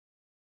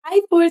Hi,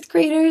 fourth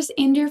graders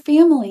and your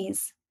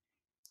families.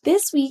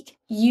 This week,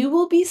 you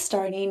will be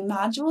starting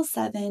Module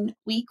 7,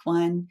 Week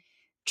 1,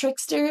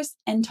 Tricksters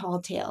and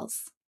Tall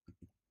Tales.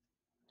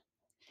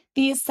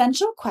 The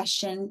essential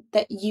question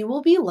that you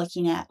will be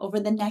looking at over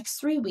the next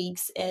 3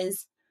 weeks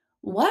is,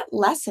 what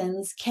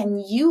lessons can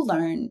you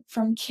learn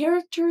from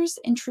characters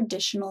in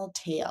traditional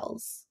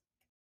tales?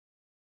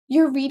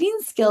 Your reading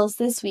skills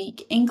this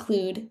week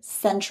include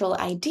Central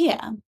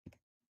Idea.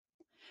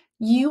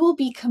 You will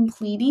be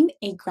completing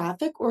a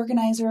graphic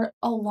organizer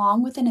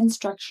along with an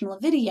instructional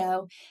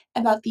video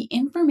about the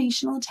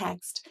informational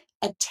text,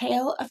 A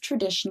Tale of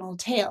Traditional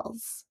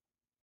Tales.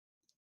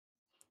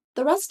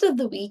 The rest of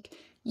the week,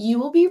 you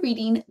will be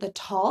reading the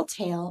tall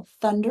tale,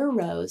 Thunder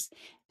Rose,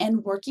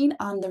 and working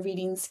on the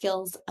reading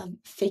skills of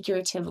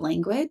figurative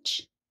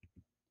language,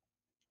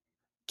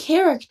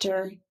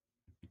 character,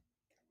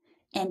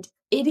 and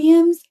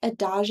idioms,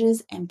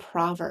 adages, and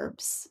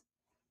proverbs.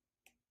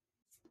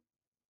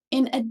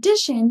 In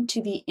addition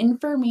to the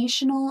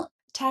informational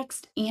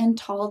text and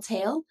tall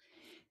tale,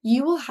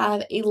 you will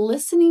have a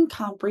listening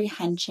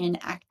comprehension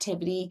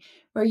activity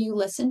where you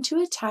listen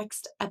to a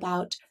text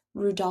about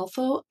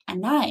Rudolfo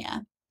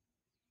Anaya.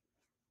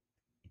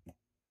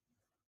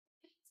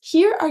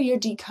 Here are your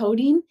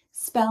decoding,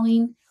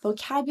 spelling,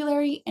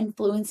 vocabulary, and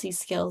fluency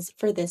skills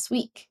for this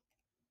week.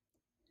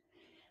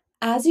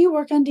 As you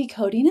work on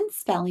decoding and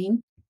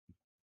spelling,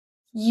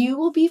 you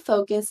will be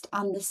focused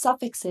on the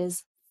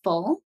suffixes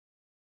full,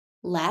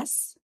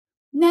 less,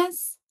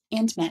 ness,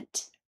 and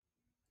meant.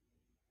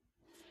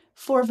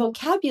 For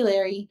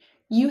vocabulary,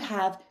 you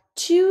have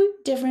 2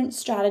 different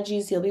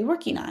strategies you'll be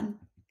working on.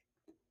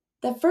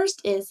 The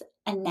first is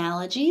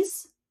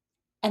analogies,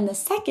 and the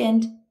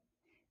second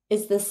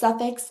is the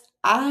suffix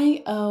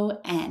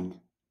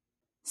ion.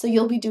 So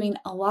you'll be doing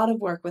a lot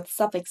of work with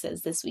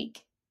suffixes this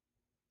week.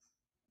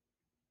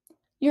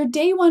 Your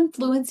Day 1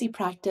 fluency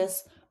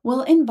practice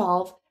will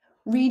involve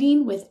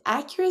reading with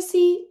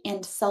accuracy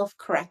and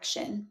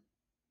self-correction.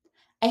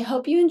 I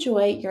hope you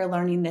enjoy your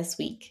learning this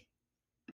week.